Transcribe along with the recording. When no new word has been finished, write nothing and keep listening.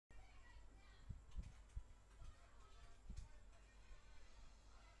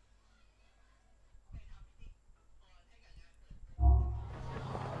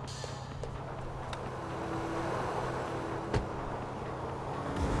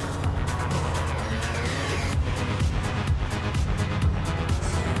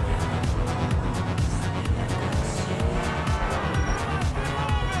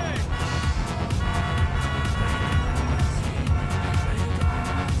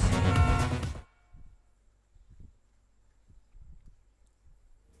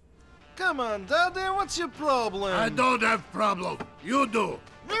Come on, Daddy, what's your problem? I don't have problem. You do.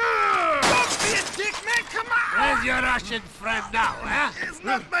 Don't be a dick, man, come on! Where's your Russian friend now, huh? He's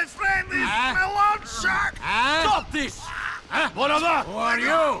not my friend, he's my loan shark! Stop this! Who are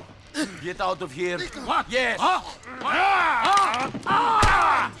you? Get out of here. What? Yes. What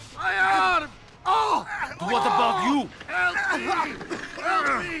about you? Help me!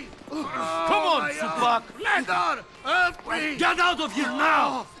 Help me! Come on, Tupac. Help me! Get out of here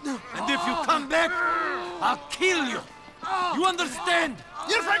now! And if you come back, I'll kill you. You understand?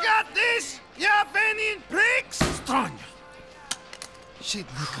 You forgot this? You Albanian pricks? Strong. Shit,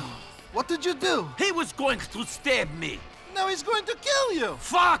 Nico. What did you do? He was going to stab me. Now he's going to kill you.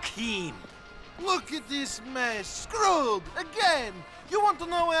 Fuck him. Look at this mess. Screwed. Again. You want to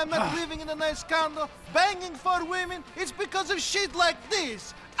know why I'm not living in a nice condo, banging for women? It's because of shit like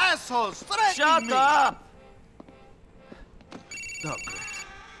this. Assholes threatening me. Shut up. Oh, great.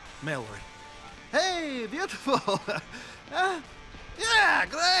 Mallory. Hey, beautiful. Yeah,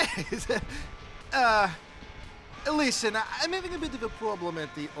 great. Listen, I'm having a bit of a problem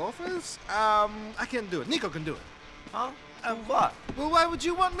at the office. I can't do it. Nico can do it. Huh? And what? Well, why would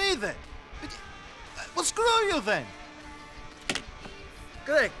you want me then? Well, screw you then.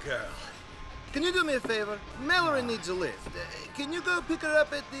 Great girl. Can you do me a favor? Mallory needs a lift. Can you go pick her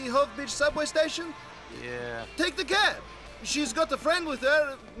up at the Hove Beach subway station? Yeah. Take the cab. She's got a friend with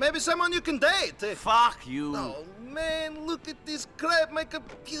her. Maybe someone you can date. Fuck you. Oh, man, look at this crap. My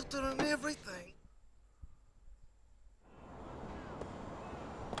computer and everything.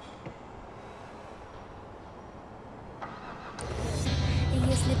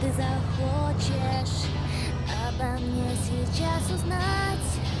 Если ты захочешь обо мне сейчас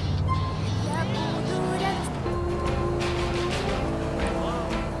узнать, я буду рядом.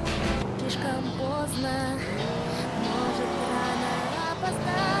 Слишком поздно, может рано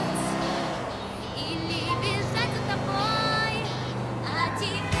опоздать или бежать за тобой. А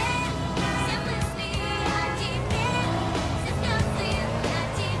теперь все мысли о тебе, все слезы для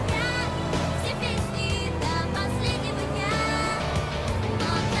тебя, все песни до последнего дня.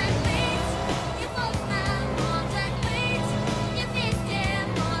 Может быть, не поздно, может быть, не вместе,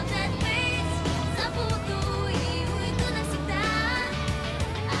 может быть, забуду и уйду навсегда.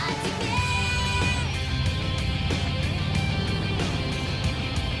 А теперь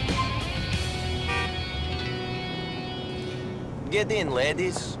Get in,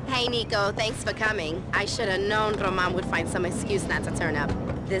 ladies. Hey, Nico, thanks for coming. I should have known Roman would find some excuse not to turn up.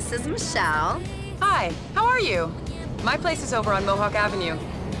 This is Michelle. Hi, how are you? My place is over on Mohawk Avenue.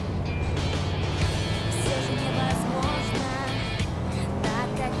 все же невозможно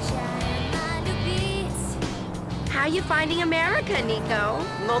так отчаянно любить. How you finding America, Nico?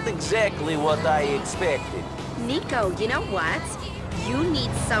 Not exactly what I expected. Nico, you know what? You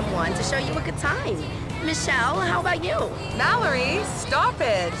need someone to show you a good time. Michelle, how about you? Mallory, stop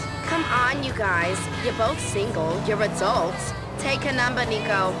it! Come on, you guys. You're both single. You're adults. Take a number,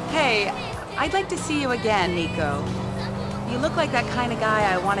 Nico. Hey, I'd like to see you again, Nico. You look like that kind of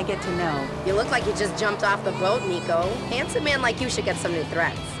guy I want to get to know. You look like you just jumped off the boat, Nico. Handsome man like you should get some new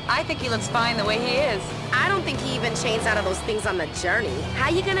threats. I think he looks fine the way he is. I don't think he even changed out of those things on the journey. How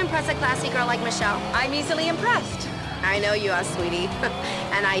you gonna impress a classy girl like Michelle? I'm easily impressed. I know you are, sweetie.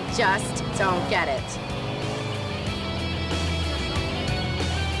 And I just don't get it.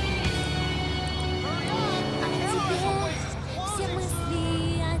 Все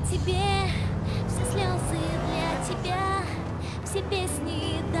мысли о тебе, все слезы для тебя, все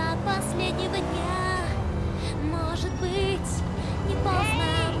песни до последнего дня. Может быть, не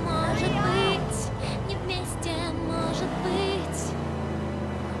поздно, может быть, не вместе, может быть,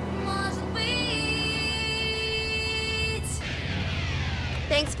 может быть.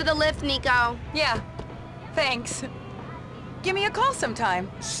 Thanks for the lift, Nico. Yeah, thanks. Give me a call sometime.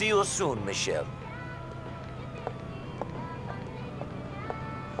 See you soon, Michelle.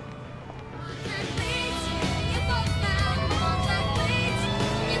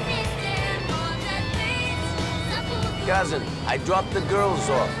 Cousin, I dropped the girls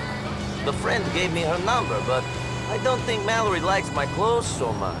off. The friend gave me her number, but I don't think Mallory likes my clothes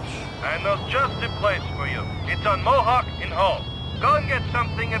so much. I know just the place for you. It's on Mohawk in Hall. Go and get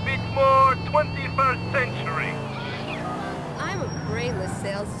something a bit more 21st century. I'm a brainless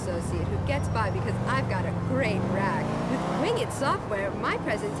sales associate who gets by because I've got a great rack. With Wing It software, my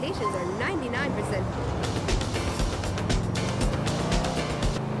presentations are 99%.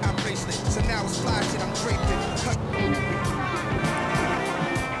 I'm bracelet, so now it's flies and I'm draped in.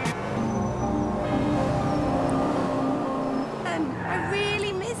 And I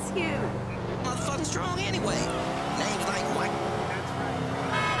really miss you. Motherfucking strong anyway. Names like what?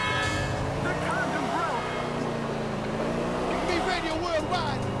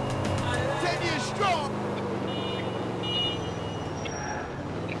 ride. 10 years strong.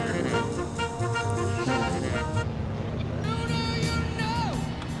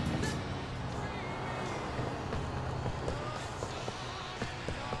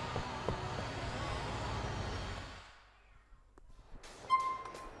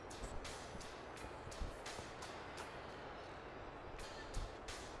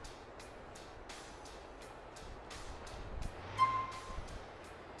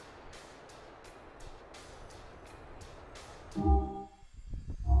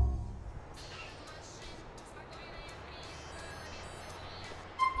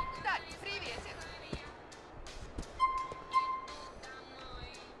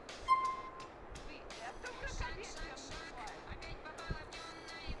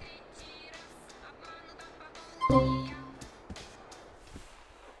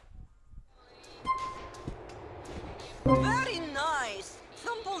 Very nice.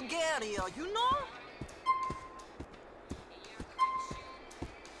 From Bulgaria, you know?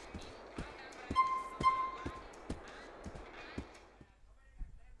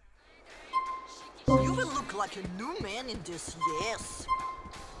 You will look like a new man in this, yes.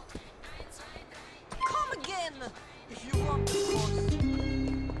 Come again, if you want to cross.